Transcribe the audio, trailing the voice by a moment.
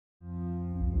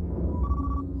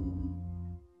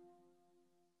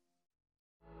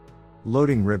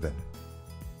Loading ribbon.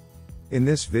 In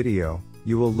this video,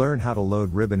 you will learn how to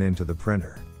load ribbon into the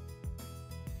printer.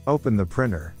 Open the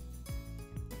printer.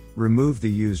 Remove the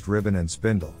used ribbon and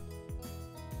spindle.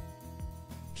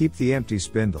 Keep the empty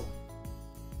spindle.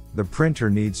 The printer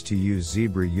needs to use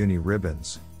Zebra Uni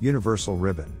ribbons, universal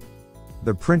ribbon.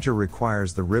 The printer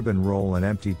requires the ribbon roll and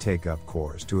empty take-up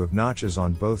cores to have notches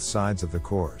on both sides of the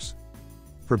cores.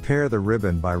 Prepare the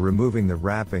ribbon by removing the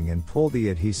wrapping and pull the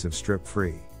adhesive strip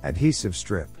free. Adhesive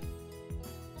strip.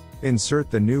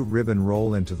 Insert the new ribbon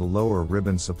roll into the lower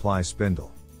ribbon supply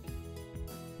spindle.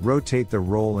 Rotate the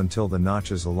roll until the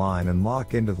notches align and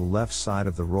lock into the left side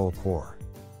of the roll core.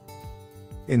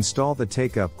 Install the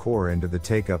take-up core into the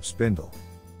take-up spindle.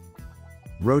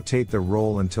 Rotate the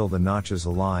roll until the notches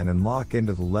align and lock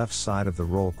into the left side of the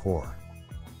roll core.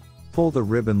 Pull the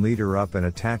ribbon leader up and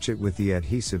attach it with the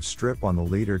adhesive strip on the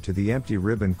leader to the empty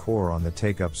ribbon core on the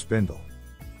take-up spindle.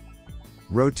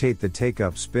 Rotate the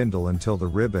take-up spindle until the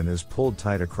ribbon is pulled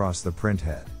tight across the print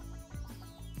head.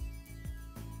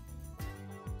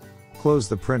 Close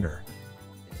the printer.